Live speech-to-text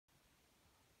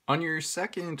On your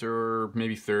second or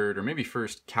maybe third or maybe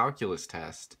first calculus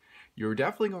test, you're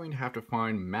definitely going to have to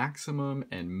find maximum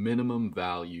and minimum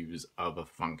values of a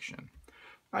function.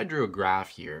 I drew a graph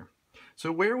here.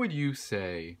 So where would you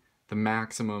say the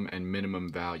maximum and minimum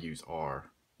values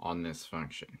are on this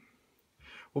function?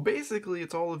 Well, basically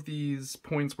it's all of these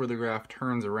points where the graph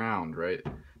turns around, right?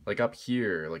 Like up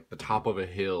here, like the top of a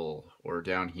hill, or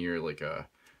down here like a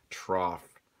trough.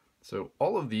 So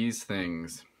all of these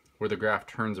things where the graph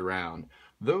turns around,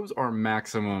 those are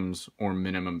maximums or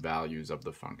minimum values of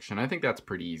the function. I think that's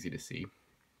pretty easy to see.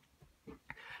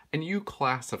 And you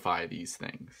classify these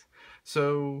things.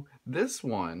 So this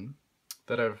one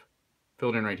that I've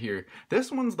filled in right here,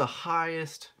 this one's the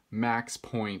highest max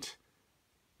point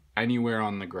anywhere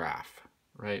on the graph,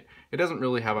 right? It doesn't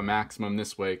really have a maximum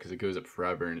this way because it goes up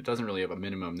forever, and it doesn't really have a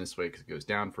minimum this way because it goes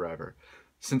down forever.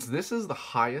 Since this is the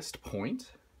highest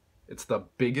point, it's the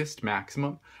biggest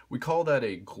maximum, we call that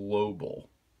a global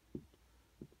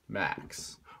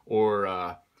max,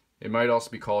 or it might also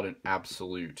be called an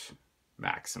absolute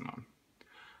maximum.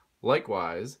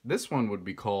 Likewise, this one would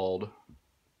be called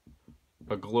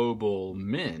a global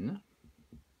min,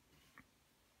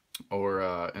 or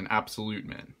an absolute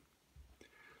min.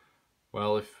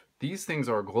 Well, if these things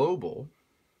are global,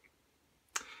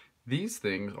 these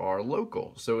things are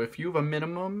local. So if you have a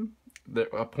minimum,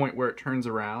 a point where it turns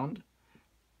around,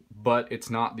 but it's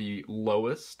not the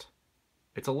lowest,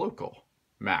 it's a local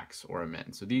max or a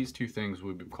min. So these two things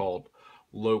would be called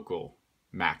local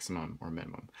maximum or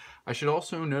minimum. I should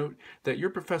also note that your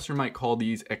professor might call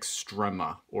these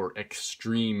extrema or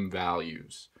extreme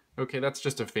values. Okay, that's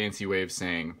just a fancy way of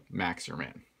saying max or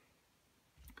min.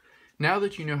 Now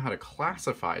that you know how to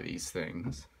classify these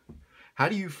things, how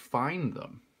do you find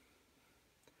them?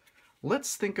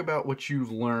 Let's think about what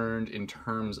you've learned in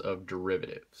terms of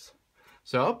derivatives.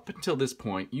 So up until this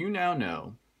point, you now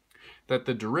know that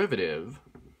the derivative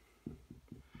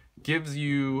gives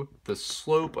you the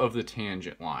slope of the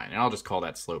tangent line, and I'll just call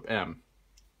that slope m.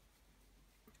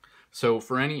 So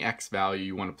for any x value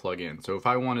you want to plug in, so if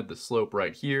I wanted the slope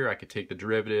right here, I could take the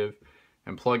derivative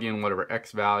and plug in whatever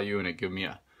x value and it give me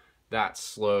that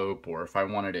slope, or if I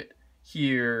wanted it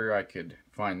here, I could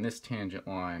find this tangent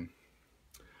line.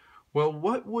 Well,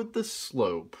 what would the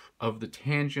slope of the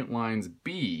tangent lines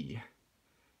be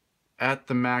at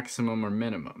the maximum or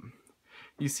minimum?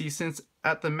 You see, since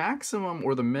at the maximum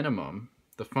or the minimum,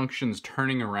 the function's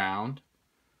turning around,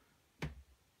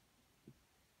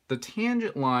 the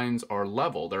tangent lines are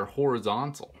level, they're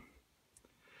horizontal.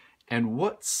 And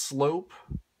what slope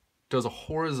does a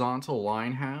horizontal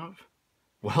line have?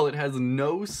 Well, it has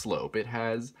no slope, it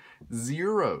has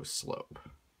zero slope.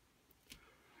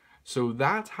 So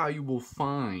that's how you will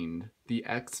find the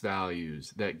x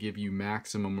values that give you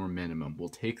maximum or minimum. We'll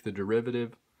take the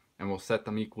derivative and we'll set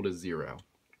them equal to 0.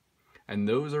 And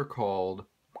those are called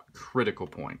critical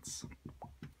points.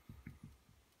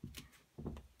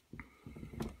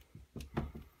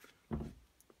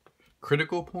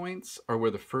 Critical points are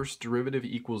where the first derivative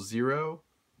equals 0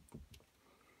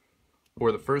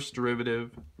 or the first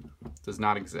derivative does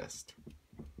not exist.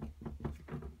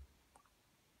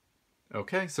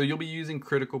 Okay, so you'll be using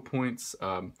critical points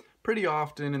pretty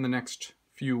often in the next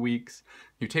few weeks.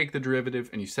 You take the derivative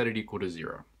and you set it equal to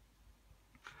 0.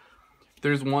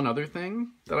 There's one other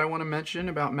thing that I want to mention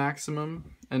about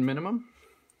maximum and minimum.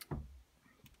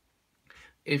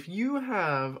 If you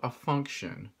have a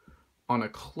function on a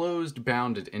closed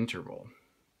bounded interval,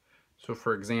 so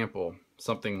for example,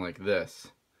 something like this,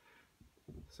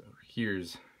 so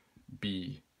here's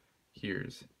b,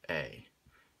 here's a,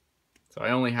 so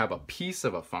I only have a piece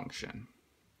of a function,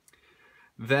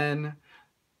 then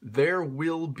there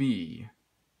will be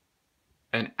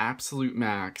an absolute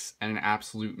max and an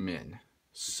absolute min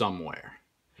somewhere.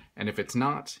 And if it's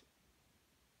not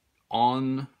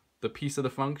on the piece of the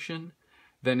function,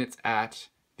 then it's at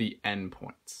the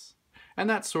endpoints. And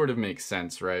that sort of makes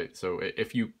sense, right? So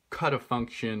if you cut a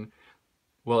function,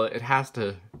 well, it has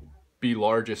to be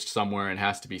largest somewhere and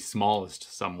has to be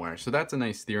smallest somewhere. So that's a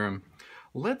nice theorem.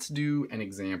 Let's do an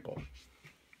example.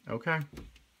 Okay?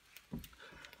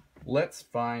 Let's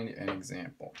find an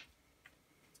example.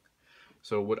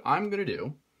 So what I'm going to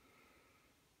do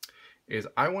is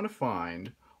I want to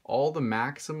find all the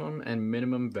maximum and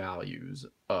minimum values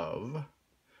of,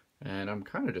 and I'm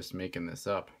kind of just making this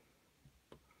up.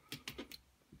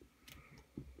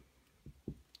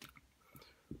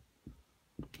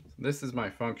 This is my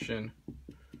function.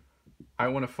 I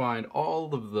want to find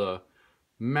all of the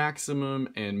maximum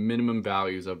and minimum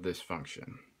values of this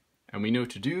function. And we know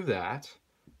to do that,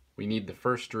 we need the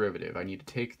first derivative. I need to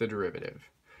take the derivative.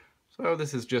 So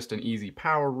this is just an easy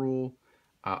power rule.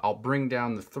 I'll bring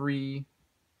down the 3,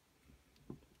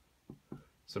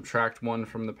 subtract 1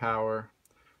 from the power.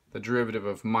 The derivative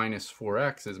of minus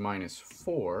 4x is minus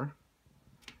 4,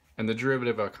 and the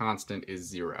derivative of a constant is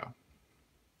 0.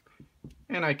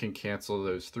 And I can cancel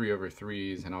those 3 over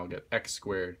 3's, and I'll get x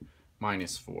squared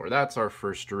minus 4. That's our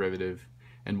first derivative.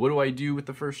 And what do I do with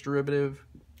the first derivative?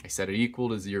 I set it equal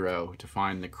to 0 to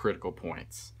find the critical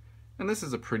points. And this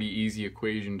is a pretty easy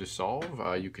equation to solve.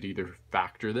 You could either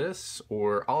factor this,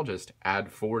 or I'll just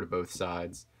add 4 to both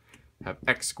sides. Have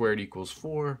x squared equals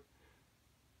 4.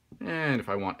 And if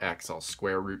I want x, I'll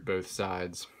square root both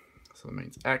sides. So that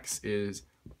means x is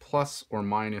plus or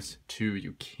minus 2.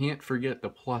 You can't forget the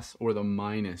plus or the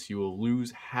minus. You will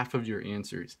lose half of your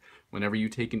answers. Whenever you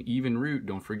take an even root,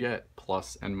 don't forget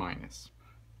plus and minus.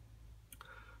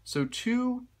 So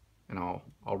 2, and I'll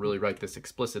really write this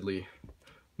explicitly,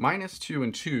 minus 2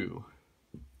 and 2,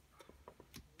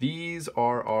 these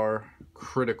are our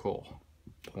critical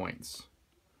points,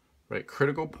 right?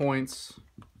 Critical points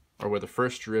are where the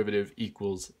first derivative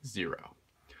equals 0.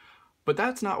 But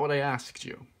that's not what I asked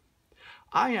you.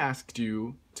 I asked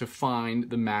you to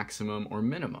find the maximum or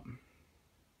minimum.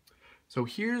 So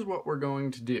here's what we're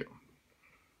going to do.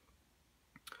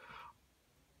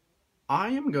 I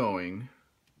am going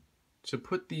to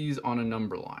put these on a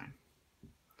number line.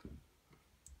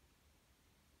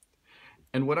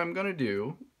 And what I'm going to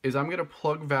do is I'm going to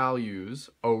plug values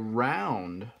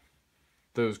around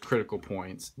those critical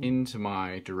points into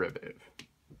my derivative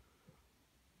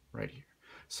right here.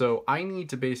 So I need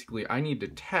to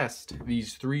test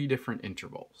these 3 different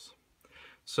intervals.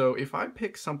 So if I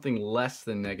pick something less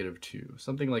than -2,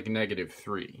 something like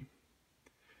 -3,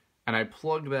 and I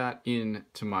plug that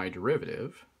into my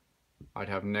derivative, I'd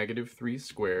have -3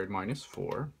 squared minus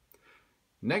 4.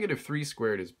 -3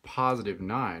 squared is positive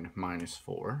 9 minus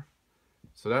 4.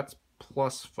 So that's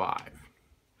plus 5.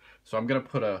 So I'm going to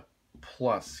put a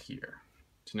plus here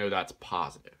to know that's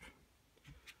positive.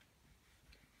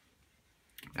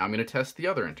 Now I'm going to test the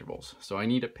other intervals. So I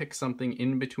need to pick something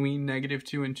in between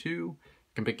 -2 and 2.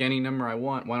 I can pick any number I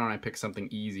want. Why don't I pick something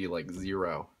easy like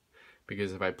 0?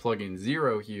 Because if I plug in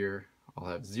 0 here, I'll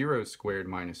have 0 squared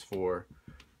minus 4.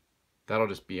 That'll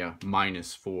just be a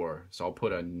minus 4, so I'll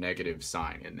put a negative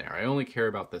sign in there. I only care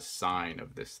about the sign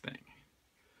of this thing.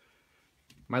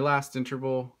 My last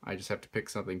interval, I just have to pick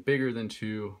something bigger than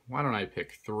 2. Why don't I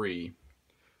pick 3?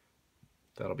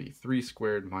 That'll be 3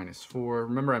 squared minus 4.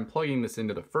 Remember, I'm plugging this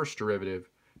into the first derivative.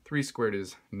 3 squared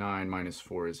is 9 minus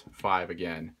 4 is 5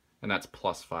 again, and that's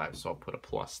plus 5, so I'll put a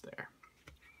plus there.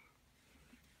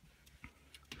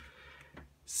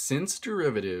 Since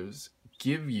derivatives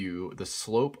give you the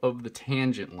slope of the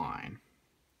tangent line,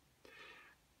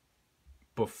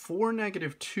 before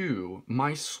 -2,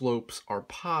 my slopes are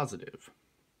positive.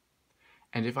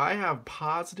 And if I have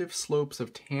positive slopes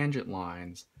of tangent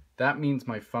lines, that means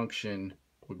my function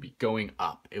would be going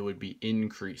up. It would be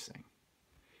increasing.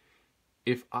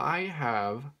 If I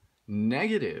have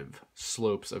negative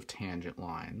slopes of tangent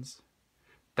lines,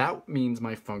 that means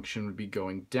my function would be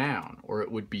going down, or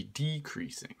it would be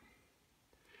decreasing.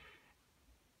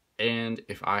 And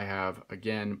if I have,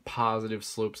 again, positive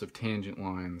slopes of tangent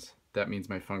lines, that means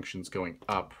my function's going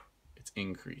up, it's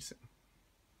increasing.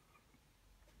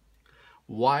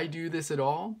 Why do this at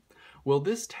all? Well,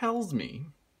 this tells me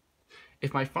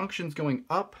if my function's going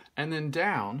up and then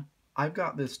down, I've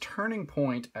got this turning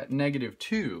point at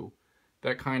 -2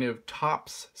 that kind of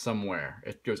tops somewhere.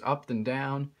 It goes up and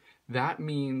down. That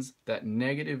means that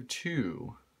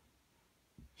 -2,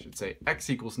 I should say x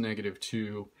equals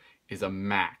 -2, is a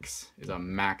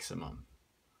maximum.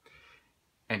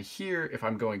 And here, if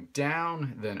I'm going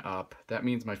down then up, that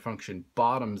means my function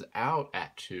bottoms out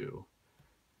at 2,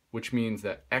 which means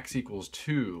that x equals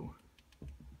 2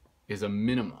 is a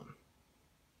minimum.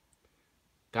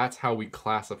 That's how we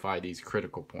classify these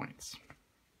critical points.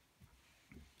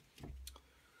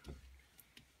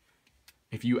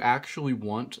 If you actually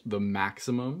want the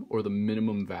maximum or the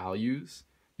minimum values,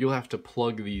 you'll have to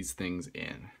plug these things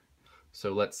in.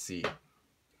 So let's see.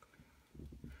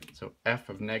 So f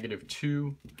of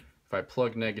 -2, if I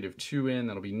plug -2 in,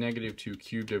 that'll be -2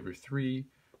 cubed over 3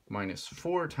 minus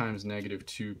 4 times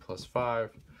 -2 plus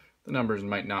 5. The numbers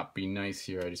might not be nice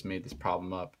here, I just made this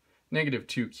problem up.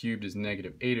 -2 cubed is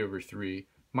 -8 over 3,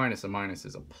 minus a minus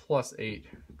is a plus 8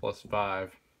 plus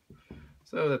 5.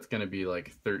 So that's going to be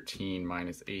like 13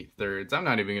 minus 8/3. I'm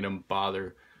not even going to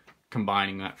bother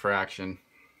combining that fraction.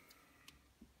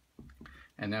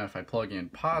 And now if I plug in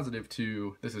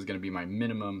 +2, this is going to be my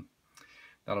minimum.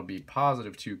 That'll be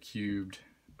 +2 cubed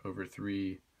over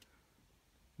 3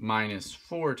 minus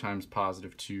 4 times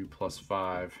 +2 plus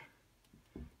 5.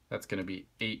 That's going to be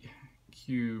 8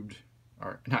 cubed,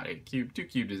 or not 8 cubed, 2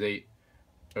 cubed is 8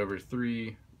 over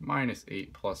 3 minus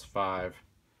 8 plus 5.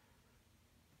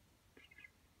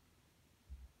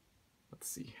 Let's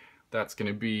see, that's going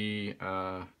to be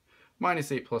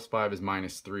minus 8 plus 5 is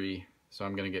minus 3, so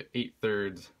I'm going to get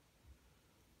 8/3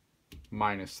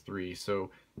 minus 3.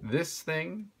 So this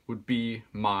thing would be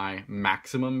my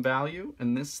maximum value,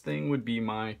 and this thing would be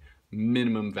my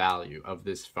minimum value of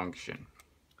this function.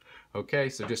 Okay,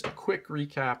 so just a quick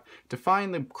recap. To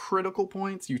find the critical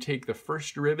points, you take the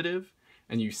first derivative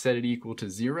and you set it equal to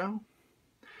 0.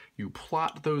 You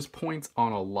plot those points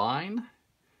on a line,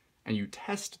 and you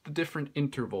test the different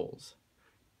intervals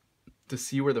to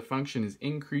see where the function is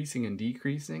increasing and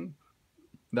decreasing.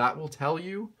 That will tell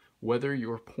you whether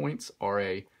your points are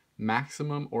a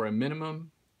maximum or a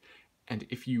minimum. And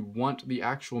if you want the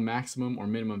actual maximum or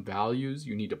minimum values,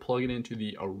 you need to plug it into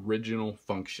the original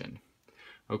function.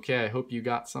 Okay, I hope you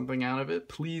got something out of it.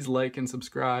 Please like and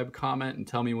subscribe, comment, and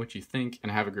tell me what you think,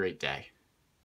 and have a great day.